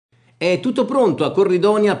È tutto pronto a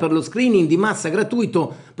Corridonia per lo screening di massa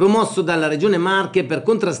gratuito promosso dalla Regione Marche per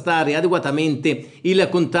contrastare adeguatamente il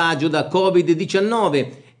contagio da Covid-19.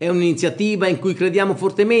 È un'iniziativa in cui crediamo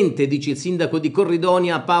fortemente, dice il sindaco di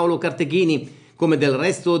Corridonia Paolo Cartechini, come del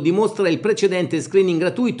resto dimostra il precedente screening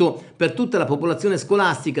gratuito per tutta la popolazione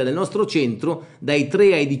scolastica del nostro centro dai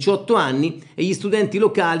 3 ai 18 anni e gli studenti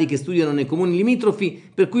locali che studiano nei comuni limitrofi,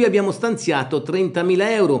 per cui abbiamo stanziato 30.000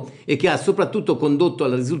 euro e che ha soprattutto condotto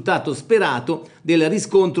al risultato sperato del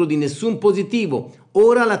riscontro di nessun positivo.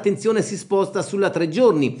 Ora l'attenzione si sposta sulla 3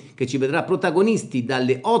 giorni, che ci vedrà protagonisti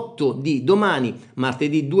dalle 8 di domani,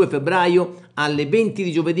 martedì 2 febbraio, alle 20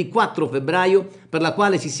 di giovedì 4 febbraio, per la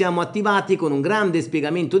quale ci siamo attivati con un grande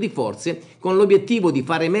spiegamento di forze, con l'obiettivo di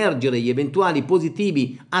far emergere gli eventuali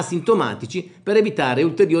positivi asintomatici per evitare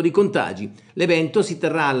ulteriori contagi. L'evento si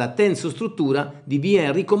terrà alla Tenso Struttura di via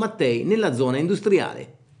Enrico Mattei nella zona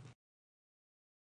industriale.